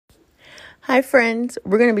Hi, friends.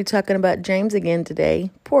 We're going to be talking about James again today.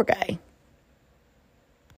 Poor guy.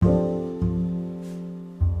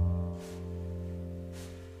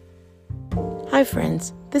 Hi,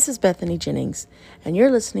 friends. This is Bethany Jennings, and you're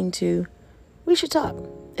listening to We Should Talk.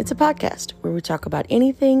 It's a podcast where we talk about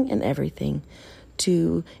anything and everything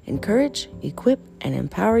to encourage, equip, and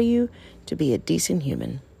empower you to be a decent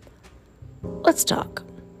human. Let's talk.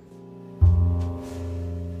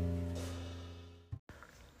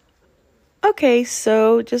 Okay,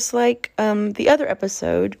 so just like the other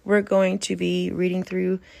episode, we're going to be reading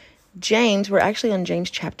through James. We're actually on James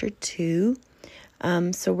chapter 2.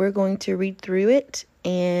 So we're going to read through it,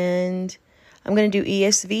 and I'm going to do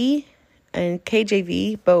ESV and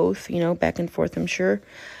KJV, both, back and forth, I'm sure,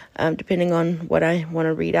 depending on what I want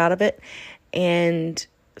to read out of it, and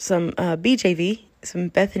some BJV, some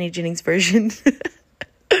Bethany Jennings version,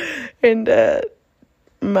 and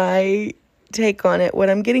my take on it, what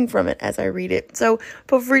I'm getting from it as I read it. So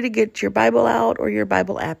feel free to get your Bible out or your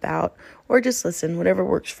Bible app out, or just listen, whatever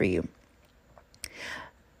works for you.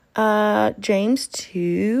 James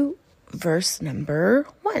 2, verse number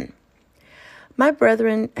 1. My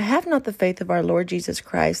brethren, have not the faith of our Lord Jesus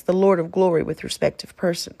Christ, the Lord of glory, with respect of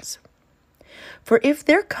persons. For if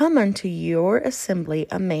there come unto your assembly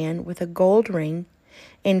a man with a gold ring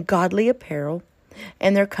in godly apparel,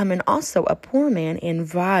 and there come in also a poor man in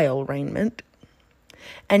vile raiment,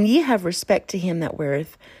 and ye have respect to him that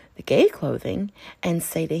weareth the gay clothing, and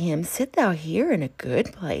say to him, sit thou here in a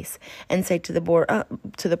good place, and say to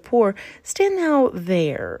the poor, stand thou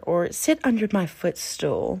there, or sit under my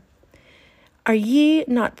footstool. Are ye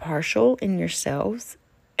not partial in yourselves,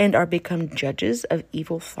 and are become judges of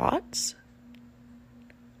evil thoughts?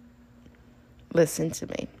 Listen to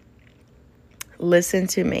me. Listen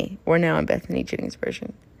to me. We're now in Bethany Jennings'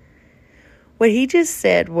 version. What he just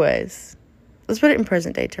said was, let's put it in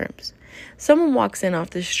present day terms. Someone walks in off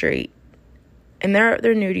the street, and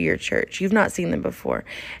they're new to your church. You've not seen them before,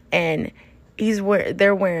 and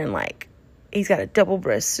they're wearing he's got a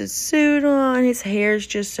double-breasted suit on. His hair's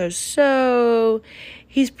just so.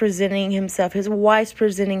 He's presenting himself. His wife's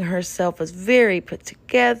presenting herself as very put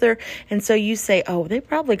together, and so you say, "Oh, they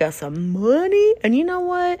probably got some money," and you know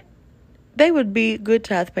what? They would be good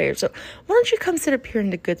tithe payers. So why don't you come sit up here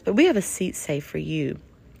in the goods? But we have a seat saved for you.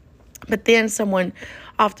 But then someone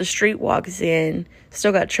off the street walks in,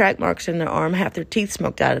 still got track marks in their arm, half their teeth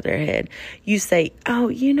smoked out of their head. You say, oh,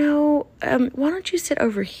 why don't you sit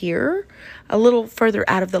over here a little further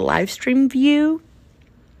out of the live stream view?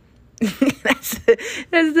 That's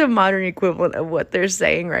the modern equivalent of what they're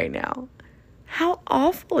saying right now. How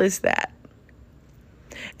awful is that?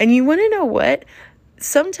 And you want to know what?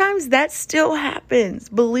 Sometimes that still happens.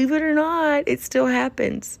 Believe it or not, it still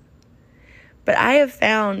happens. But I have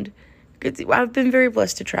found, I've been very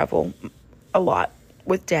blessed to travel a lot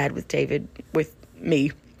with Dad, with David, with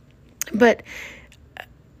me. But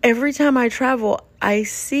every time I travel, I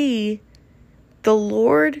see the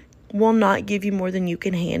Lord will not give you more than you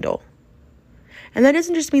can handle. And that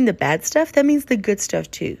doesn't just mean the bad stuff, that means the good stuff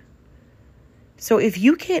too. So if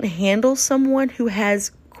you can't handle someone who has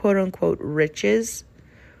quote unquote riches,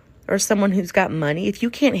 or someone who's got money, if you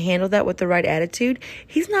can't handle that with the right attitude,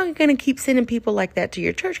 he's not going to keep sending people like that to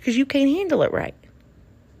your church because you can't handle it right.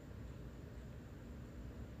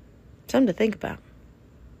 Something to think about.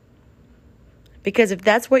 Because if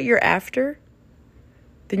that's what you're after,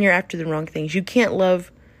 then you're after the wrong things. You can't love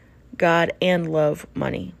God and love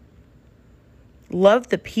money. Love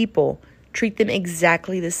the people. Treat them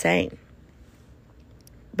exactly the same.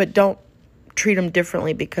 But don't treat them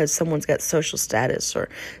differently because someone's got social status or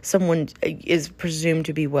someone is presumed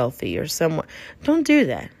to be wealthy or someone. Don't do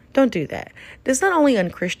that. Don't do that. That's not only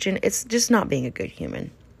unchristian, it's just not being a good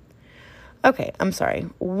human. Okay, I'm sorry.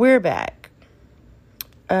 We're back.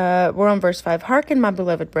 We're on verse 5. Hearken, my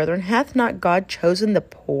beloved brethren, hath not God chosen the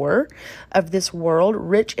poor of this world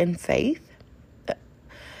rich in faith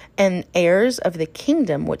and heirs of the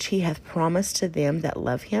kingdom which he hath promised to them that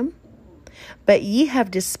love him? But ye have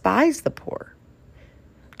despised the poor.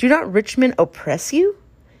 Do not rich men oppress you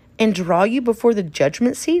and draw you before the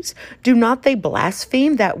judgment seats? Do not they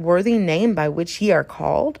blaspheme that worthy name by which ye are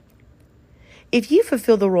called? If ye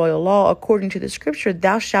fulfill the royal law according to the scripture,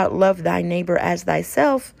 thou shalt love thy neighbor as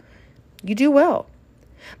thyself, you do well.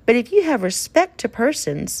 But if you have respect to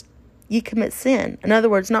persons, ye commit sin. In other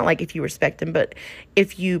words, not like if you respect them, but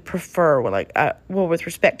if you prefer, with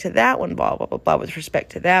respect to that one, blah, blah, blah, blah, with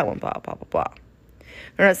respect to that one, blah, blah, blah, blah.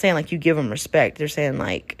 They're not saying like you give them respect. They're saying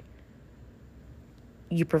like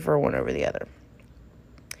you prefer one over the other.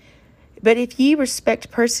 But if ye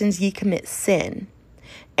respect persons, ye commit sin.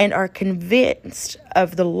 and are convinced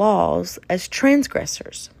of the laws as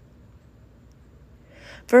transgressors.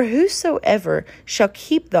 For whosoever shall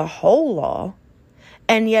keep the whole law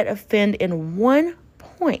and yet offend in one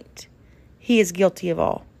point, he is guilty of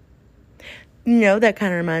all. You know, that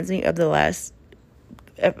kind of reminds me of the last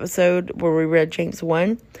episode where we read James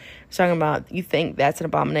 1. It's talking about you think that's an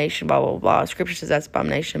abomination, blah, blah, blah. Scripture says that's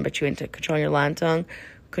abomination, but you ain't controlling your lying tongue.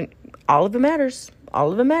 All of it matters.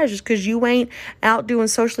 All of it matters. Just because you ain't out doing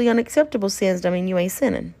socially unacceptable sins, I mean, you ain't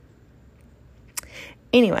sinning.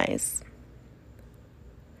 Anyways,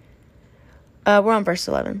 we're on verse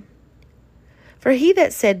 11. For he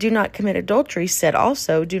that said, do not commit adultery, said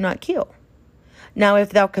also, do not kill. Now,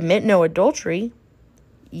 if thou commit no adultery,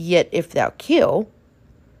 yet if thou kill,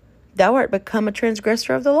 thou art become a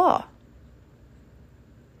transgressor of the law.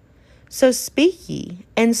 So speak ye,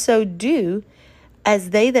 and so do,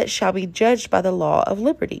 as they that shall be judged by the law of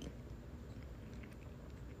liberty.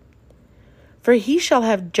 For he shall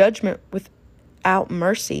have judgment without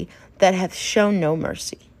mercy that hath shown no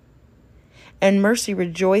mercy. And mercy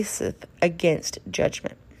rejoiceth against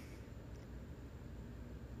judgment.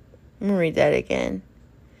 I'm going to read that again.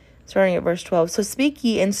 Starting at verse 12. So speak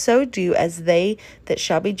ye, and so do, as they that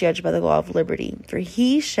shall be judged by the law of liberty. For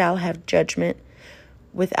he shall have judgment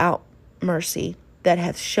without mercy that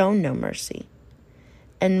hath shown no mercy.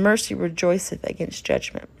 And mercy rejoiceth against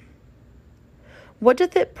judgment. What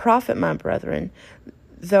doth it profit, my brethren,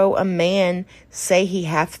 though a man say he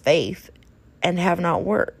hath faith, and have not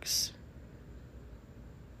works?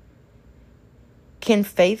 Can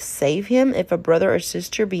faith save him if a brother or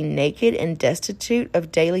sister be naked and destitute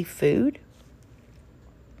of daily food?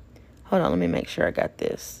 Hold on, let me make sure I got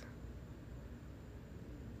this.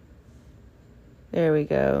 There we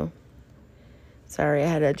go. Sorry, I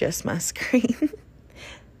had to adjust my screen.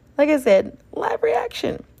 Like I said, live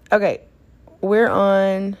reaction. Okay, we're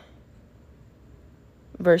on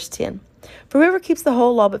verse 10. For whoever keeps the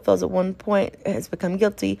whole law but fails at one point has become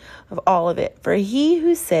guilty of all of it. For he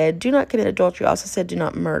who said, do not commit adultery, also said, do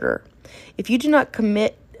not murder. If you do not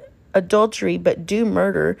commit adultery but do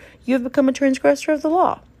murder, you have become a transgressor of the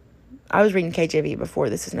law. I was reading KJV before.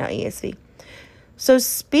 This is now ESV. So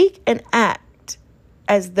speak and act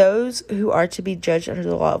as those who are to be judged under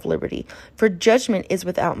the law of liberty. For judgment is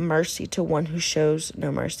without mercy to one who shows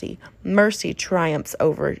no mercy. Mercy triumphs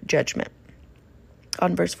over judgment.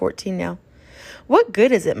 On verse 14 now. What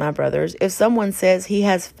good is it, my brothers, if someone says he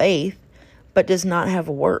has faith but does not have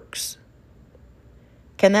works?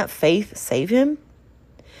 Can that faith save him?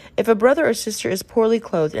 If a brother or sister is poorly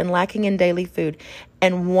clothed and lacking in daily food,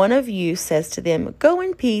 and one of you says to them, go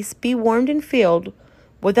in peace, be warmed and filled,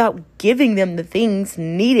 without giving them the things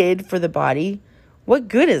needed for the body, what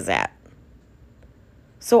good is that?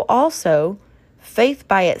 So also, faith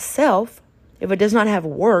by itself, if it does not have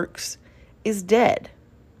works, is dead.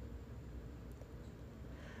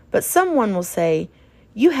 But someone will say,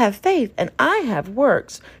 you have faith and I have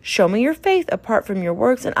works. Show me your faith apart from your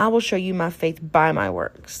works, and I will show you my faith by my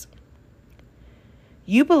works.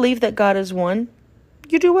 You believe that God is one?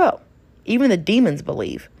 You do well. Even the demons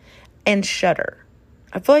believe and shudder.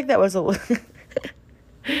 I feel like that was a little...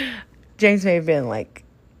 James may have been like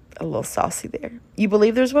a little saucy there. You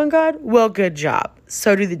believe there's one God? Well, good job.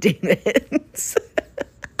 So do the demons.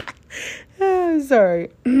 Oh, sorry.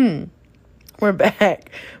 We're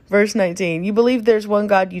back. Verse 19. You believe there's one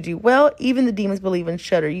God, you do well. Even the demons believe and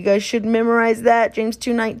shudder. You guys should memorize that. James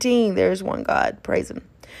 2:19. There's one God. Praise him.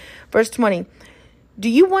 Verse 20. Do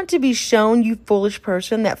you want to be shown, you foolish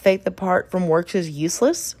person, that faith apart from works is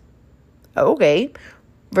useless? Okay.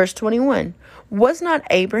 Verse 21. Was not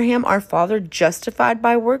Abraham our father justified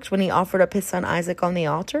by works when he offered up his son Isaac on the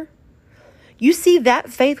altar? You see, that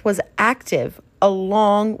faith was active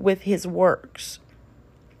along with his works.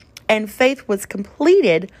 And faith was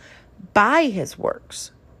completed by his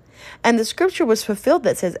works. And the scripture was fulfilled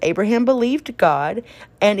that says, Abraham believed God,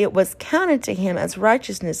 and it was counted to him as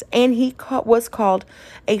righteousness, and he was called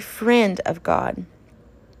a friend of God.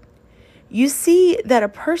 You see that a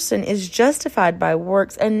person is justified by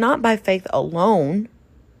works and not by faith alone.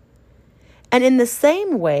 And in the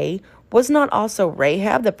same way, was not also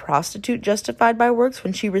Rahab the prostitute justified by works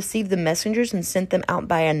when she received the messengers and sent them out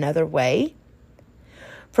by another way?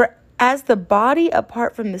 For as the body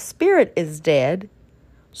apart from the spirit is dead,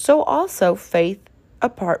 so also faith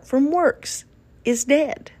apart from works is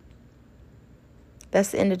dead.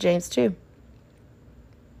 That's the end of James 2.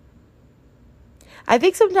 I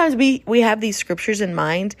think sometimes we have these scriptures in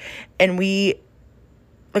mind and we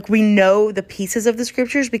like we know the pieces of the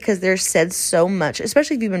scriptures because they're said so much,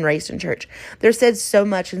 especially if you've been raised in church. They're said so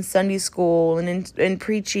much in Sunday school and in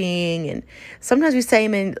preaching. And sometimes we say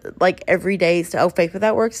them in like everyday stuff. Oh, faith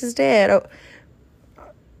without works is dead. Oh,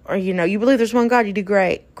 or, you believe there's one God, you do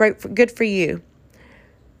great. Good for you.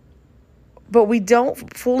 But we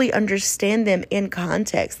don't fully understand them in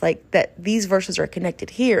context, like that these verses are connected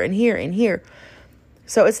here and here and here.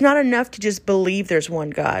 So it's not enough to just believe there's one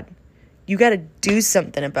God. You got to do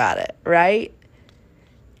something about it, right?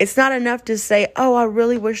 It's not enough to say, oh, I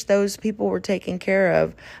really wish those people were taken care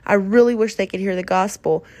of. I really wish they could hear the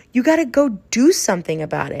gospel. You got to go do something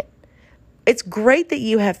about it. It's great that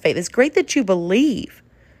you have faith. It's great that you believe.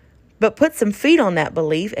 But put some feet on that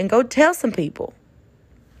belief and go tell some people.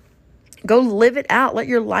 Go live it out. Let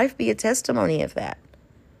your life be a testimony of that.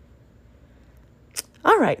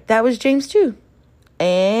 All right, that was James 2.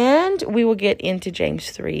 And we will get into James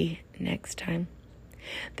 3 next time.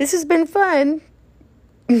 This has been fun.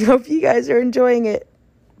 Hope you guys are enjoying it.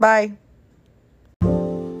 Bye.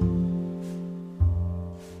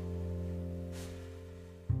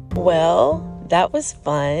 Well, that was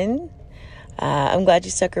fun. I'm glad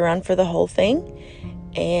you stuck around for the whole thing.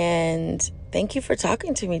 And thank you for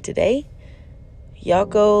talking to me today. Y'all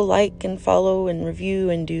go like and follow and review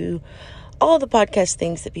and do all the podcast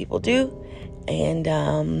things that people do. And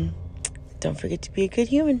don't forget to be a good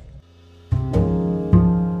human.